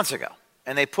is 3 months ago,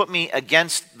 and they put me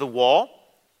against the wall,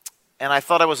 and I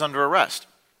thought I was under arrest.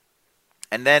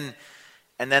 And then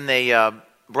they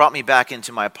brought me back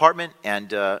into my apartment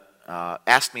and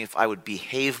asked me if I would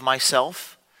behave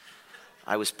myself.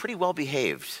 I was pretty well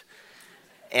behaved.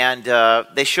 And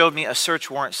they showed me a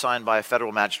search warrant signed by a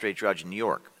federal magistrate judge in New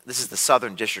York. This is the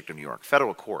Southern District of New York,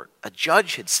 federal court. A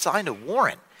judge had signed a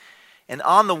warrant. And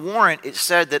on the warrant, it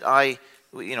said that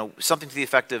something to the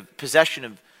effect of possession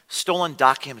of stolen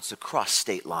documents across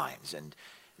state lines and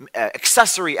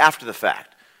accessory after the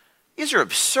fact. These are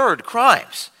absurd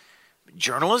crimes.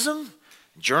 Journalism,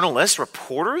 journalists,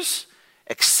 reporters,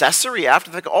 accessory after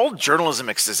the fact. All journalism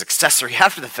is accessory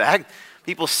after the fact.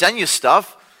 People send you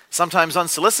stuff, sometimes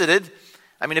unsolicited.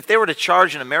 I mean, if they were to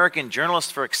charge an American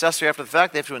journalist for accessory after the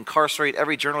fact, they have to incarcerate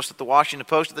every journalist at the Washington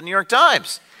Post or the New York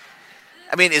Times.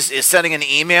 I mean, is sending an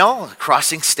email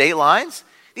crossing state lines?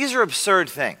 These are absurd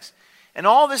things. And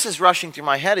all this is rushing through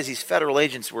my head as these federal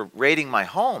agents were raiding my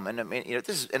home. And I mean,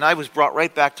 and I was brought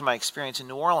right back to my experience in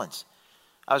New Orleans.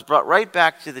 I was brought right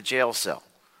back to the jail cell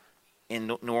in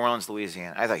New Orleans,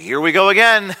 Louisiana. I thought, here we go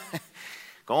again.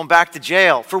 Going back to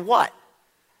jail. For what?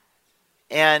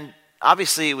 And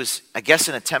obviously it was, I guess,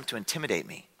 an attempt to intimidate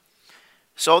me.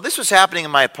 So this was happening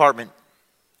in my apartment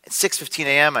at 6:15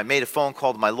 a.m. I made a phone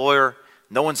call to my lawyer.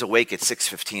 No one's awake at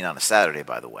 6:15 on a Saturday,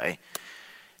 by the way.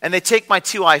 And they take my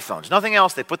 2 iPhones, nothing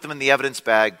else. They put them in the evidence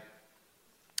bag.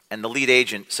 And the lead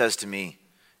agent says to me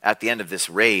at the end of this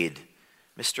raid,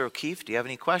 Mr. O'Keefe, do you have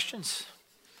any questions?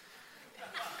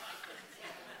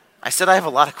 I said, I have a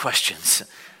lot of questions.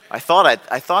 I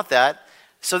thought that.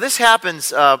 So this happens,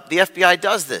 the FBI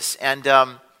does this. And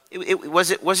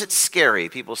was it scary?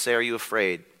 People say, are you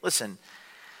afraid? Listen,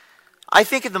 I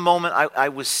think at the moment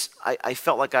I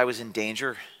felt like I was in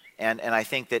danger. And I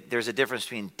think that there's a difference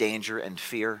between danger and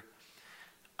fear.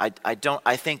 I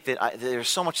think that there's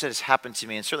so much that has happened to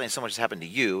me, and certainly so much has happened to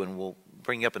you, and we'll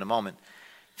bring you up in a moment,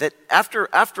 that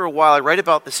after a while, I write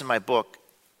about this in my book,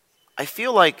 I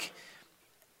feel like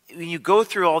when you go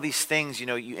through all these things,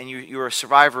 you're a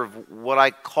survivor of what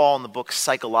I call in the book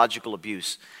psychological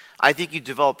abuse. I think you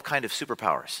develop kind of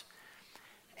superpowers.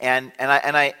 And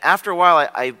I after a while,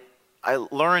 I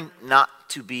learned not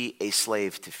to be a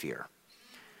slave to fear.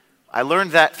 I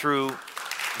learned that through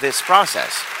this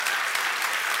process.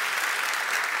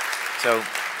 So,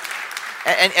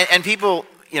 and people,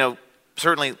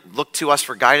 certainly look to us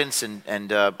for guidance,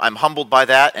 and I'm humbled by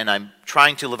that, and I'm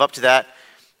trying to live up to that.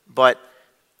 But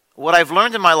what I've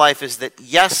learned in my life is that,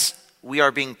 yes, we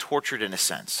are being tortured in a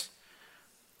sense.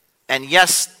 And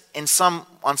yes, on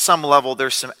some level,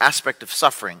 there's some aspect of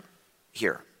suffering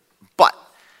here. But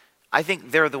I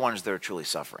think they're the ones that are truly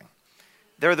suffering.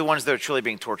 They're the ones that are truly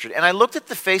being tortured. And I looked at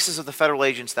the faces of the federal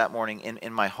agents that morning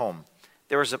in my home.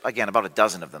 There was, again, about a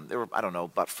dozen of them. There were, I don't know,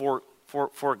 about four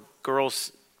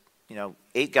girls,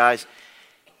 8 guys.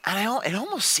 And it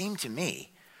almost seemed to me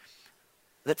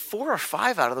that 4 or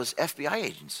 5 out of those FBI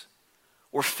agents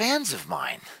were fans of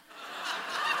mine.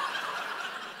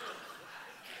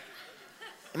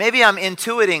 Maybe I'm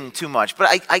intuiting too much, but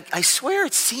I swear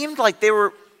it seemed like they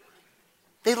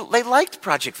liked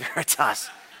Project Veritas.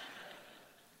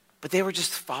 But they were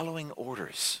just following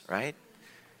orders, right?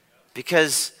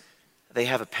 Because they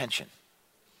have a pension.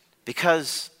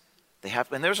 Because they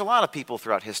have, and there's a lot of people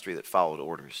throughout history that followed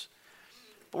orders.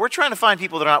 But we're trying to find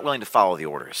people that are not willing to follow the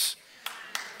orders.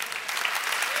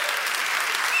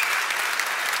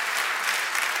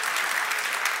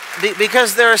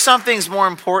 Because there are some things more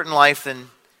important in life than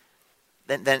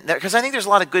because I think there's a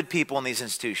lot of good people in these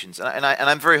institutions, and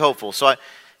I'm very hopeful. So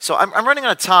I'm running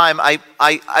out of time.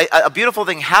 A beautiful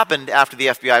thing happened after the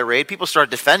FBI raid. People started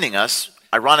defending us.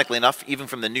 Ironically enough, even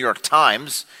from the New York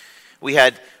Times, we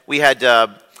had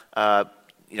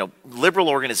liberal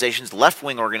organizations,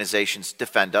 left-wing organizations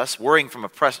defend us, worrying from a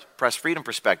press freedom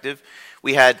perspective.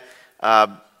 We had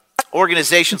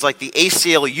organizations like the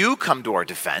ACLU come to our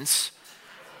defense.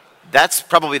 That's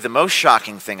probably the most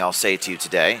shocking thing I'll say to you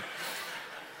today.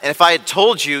 And if I had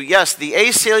told you, yes, the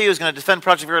ACLU is going to defend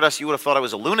Project Veritas, you would have thought I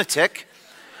was a lunatic.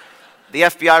 The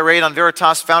FBI raid on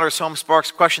Veritas founder's home sparks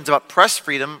questions about press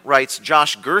freedom, writes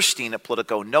Josh Gerstein at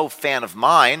Politico, no fan of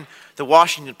mine. The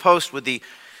Washington Post with the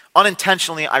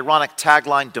unintentionally ironic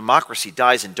tagline, democracy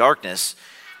dies in darkness,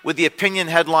 with the opinion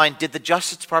headline, did the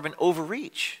Justice Department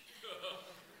overreach?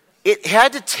 It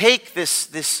had to take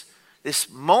this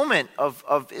moment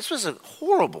of this was a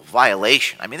horrible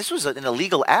violation. I mean, this was an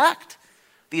illegal act.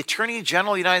 The Attorney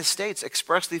General of the United States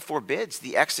expressly forbids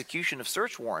the execution of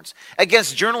search warrants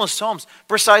against journalists' homes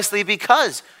precisely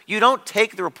because you don't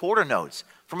take the reporter notes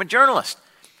from a journalist.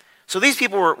 So these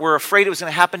people were afraid it was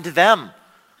going to happen to them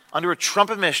under a Trump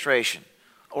administration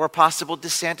or a possible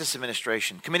DeSantis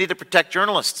administration. Committee to Protect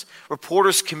Journalists,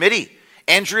 Reporters Committee,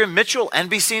 Andrea Mitchell,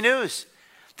 NBC News.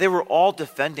 They were all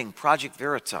defending Project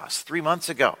Veritas 3 months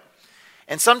ago.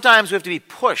 And sometimes we have to be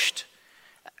pushed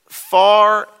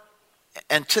far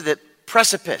and to the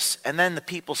precipice, and then the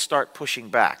people start pushing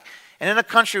back. And in a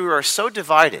country we are so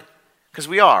divided, because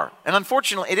we are, and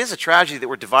unfortunately it is a tragedy that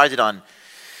we're divided on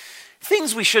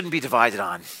things we shouldn't be divided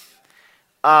on.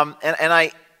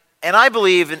 And I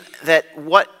believe that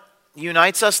what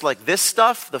unites us, like this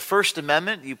stuff, the First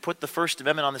Amendment, you put the First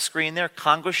Amendment on the screen there,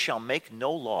 Congress shall make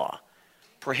no law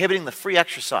prohibiting the free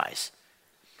exercise.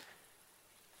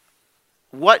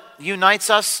 What unites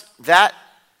us, that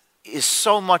is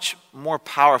so much more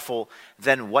powerful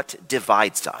than what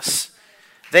divides us.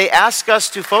 They ask us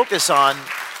to focus on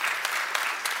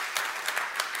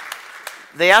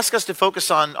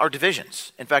our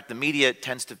divisions. In fact, the media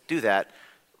tends to do that.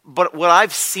 But what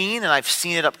I've seen, and I've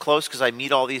seen it up close because I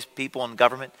meet all these people in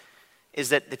government, is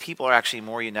that the people are actually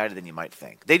more united than you might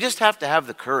think. They just have to have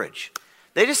the courage.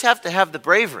 They just have to have the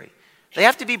bravery. They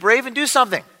have to be brave and do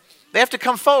something. They have to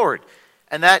come forward.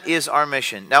 And that is our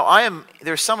mission. Now,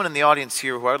 there's someone in the audience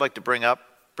here who I'd like to bring up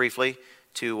briefly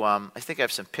to, I think I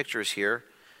have some pictures here.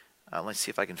 Let's see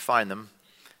if I can find them.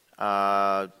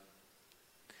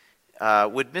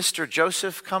 Would Mr.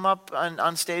 Joseph come up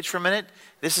on stage for a minute?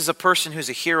 This is a person who's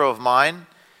a hero of mine.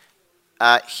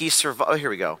 He survived, here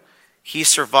we go. He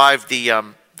survived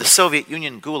the Soviet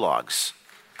Union gulags.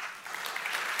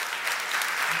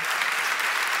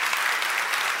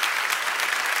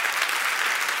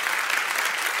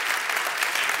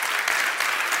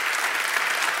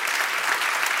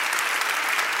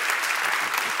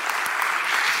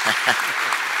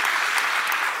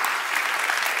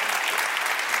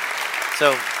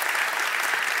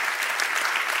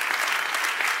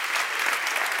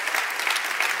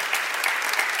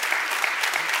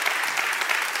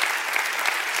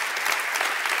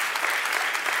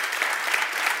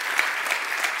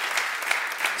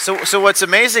 So what's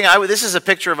amazing, this is a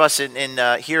picture of us in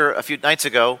here a few nights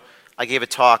ago. I gave a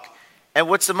talk. And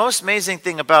what's the most amazing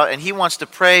thing about, and he wants to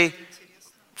pray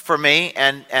for me,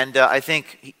 and I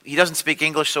think he doesn't speak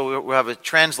English, so we'll have a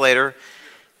translator,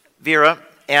 Vera.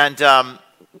 And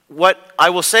what I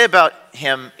will say about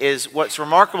him is what's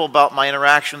remarkable about my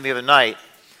interaction the other night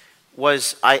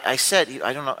was I said,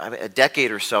 I don't know, a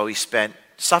decade or so he spent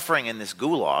suffering in this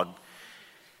gulag.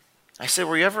 I said,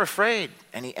 were you ever afraid?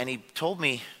 And he told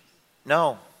me,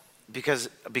 no, because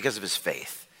of his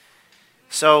faith.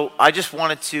 So I just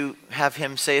wanted to have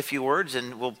him say a few words,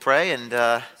 and we'll pray and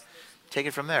take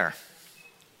it from there.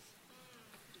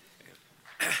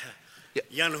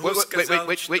 Jan Hus сказал,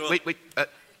 wait.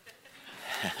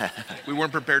 We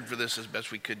weren't prepared for this as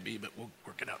best we could be, but we'll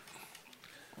work it out.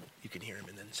 You can hear him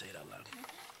and then say it out loud.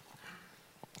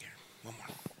 Here, one more.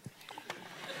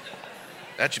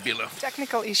 That should be enough.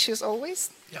 Technical issues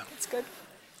always. Yeah. That's good.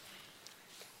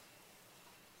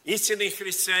 Истинный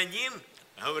христианин,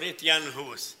 говорит Ян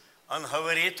Гус, он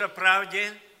говорит о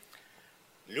правде,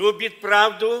 любит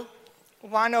правду.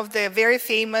 One of the very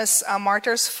famous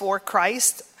martyrs for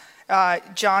Christ,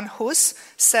 John Hus,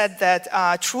 said that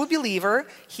a true believer,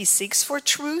 he seeks for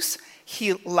truth,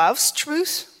 he loves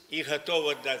truth, И готов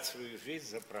отдать свою жизнь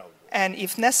за правду. and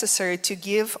if necessary, to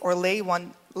give or lay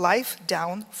one life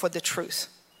down for the truth.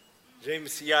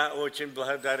 Джеймс, я очень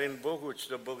благодарен Богу,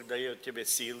 что Бог дает тебе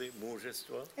силы,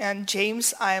 мужество. And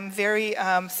James, I am very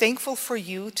thankful for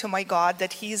you, to my God,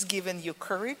 that he has given you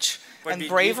courage and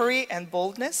bravery and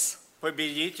boldness.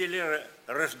 Победители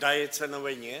рождаются на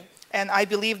войне. And I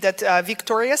believe that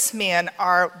victorious men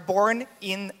are born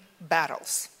in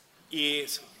battles. И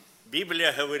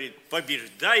Библия говорит,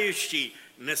 побеждающий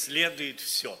наследует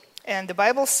все. And the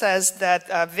Bible says that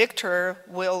a victor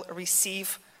will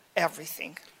receive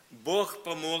everything. Бог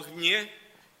помог мне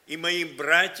и моим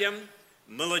братьям,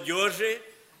 молодежи,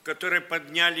 которые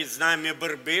подняли знамя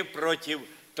борьбы против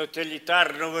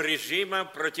тоталитарного режима,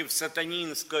 против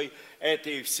сатанинской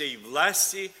этой всей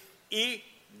власти и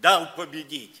дал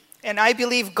победить. And I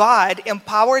believe God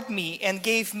empowered me and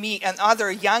gave me and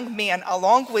other young men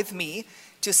along with me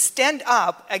to stand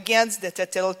up against the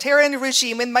totalitarian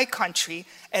regime in my country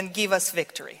and give us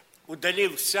victory.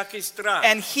 Удалил всякий страх.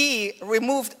 And he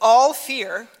removed all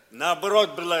fear.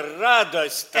 Наоборот, была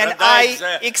радость And страдать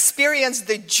I experienced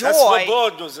the за joy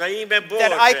свободу, за имя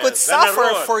that I Божие, could за suffer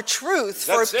народ, for truth,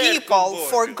 за for церковь people,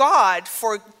 for Божию. God,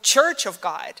 for church of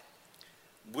God.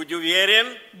 Будь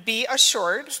уверен, Be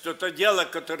assured что то дело,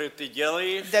 которое ты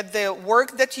делаешь, that the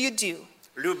work that you do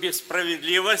любишь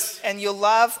справедливость, and your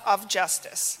love of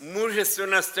justice,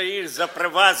 мужественно стоишь за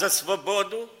права, за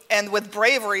свободу, and with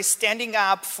bravery standing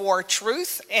up for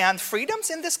truth and freedoms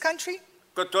in this country,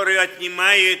 которые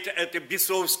отнимают эти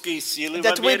бесовские силы в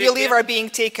that we believe are Америке. being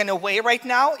taken away right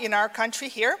now in our country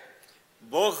here.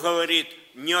 Бог говорит,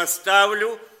 не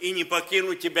оставлю и не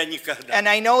покину тебя никогда. And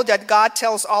I know that God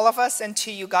tells all of us and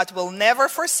to you, God will never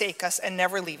forsake us and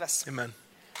never leave us. Amen.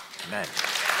 Amen.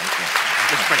 Thank you.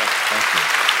 Thank you.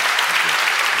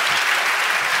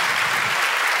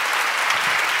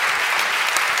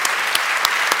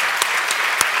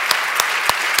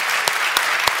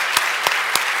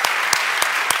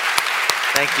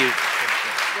 Thank you.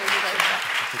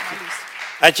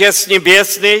 Отец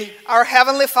Небесный, Our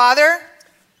Heavenly Father,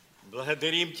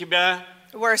 благодарим Тебя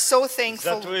we're so за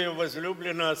thankful. Твоего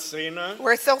возлюбленного Сына,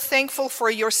 We're so thankful for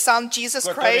your Son, Jesus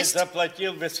который Christ,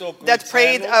 заплатил высокую that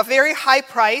paid цену a very high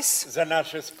price за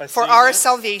наше for our спасение,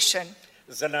 salvation,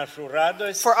 за нашу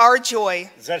радость, for our joy,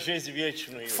 за жизнь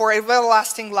вечную. for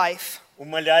everlasting life.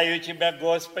 Умоляю Тебя,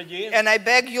 Господи, And I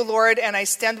beg you, Lord, and I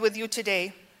stand with you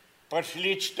today,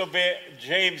 пошли, чтобы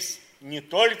Джеймс не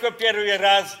только первый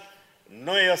раз,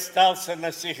 но и остался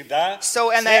навсегда в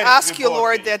So, and I Церкви ask you,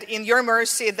 Lord, Божией. that in your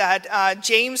mercy that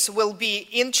James will be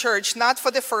in church, not for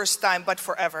the first time, but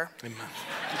forever.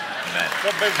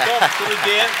 Чтобы в том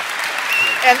труде,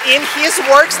 And in his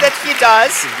works that he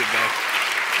does, He's a good guy.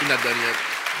 He's not done yet.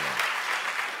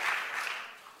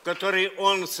 который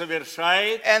он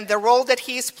совершает, and the role that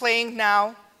he is playing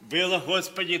now, была,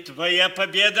 Господи, Твоя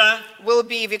победа, will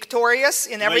be victorious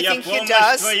in everything he помощь,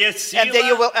 does, Твоя and that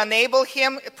you сила. will enable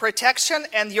him protection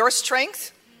and your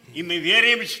strength. И мы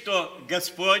верим, что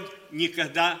Господь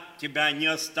никогда Тебя не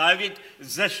оставит,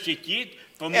 защитит,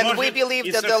 And we поможет believe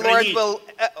и that the Lord сохранит. will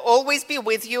always be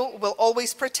with you, will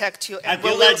always protect you, А and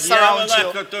will дела surround дьявола,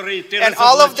 you. которые Ты And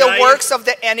all of the разоблачаешь works of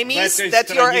the в enemies этой that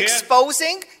you're стране,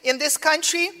 exposing in this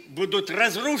country, будут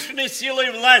разрушены силой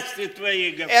власти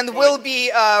Твоей, Господь. and will be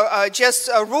just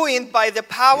ruined by the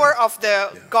power of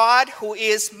the God who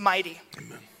is mighty.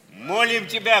 Молим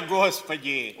Тебя,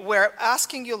 Господи, We're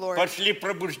asking you, Lord, пошли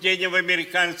пробуждение в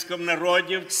американском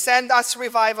народе, send us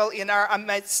revival in our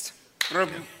midst.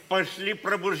 пошли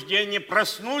пробуждение,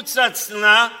 проснуться от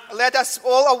сна, Let us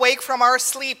all awake from our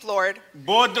sleep, Lord,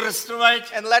 бодрствовать,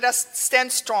 and let us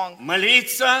stand strong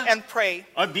молиться, and pray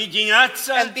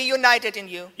объединяться and be united in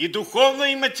you и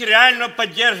духовно и материально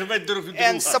поддерживать друг друга.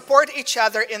 and support each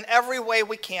other in every way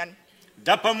we can.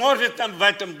 Да поможет нам в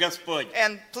этом Господь.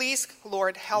 And please,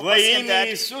 Lord, help Во us in имя that.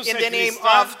 Иисуса In the name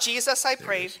Христа. of Jesus, I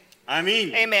pray.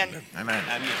 Аминь. Amen. Amen.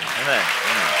 Аминь. Amen.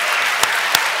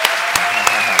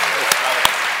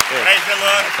 Praise the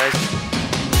Lord. Praise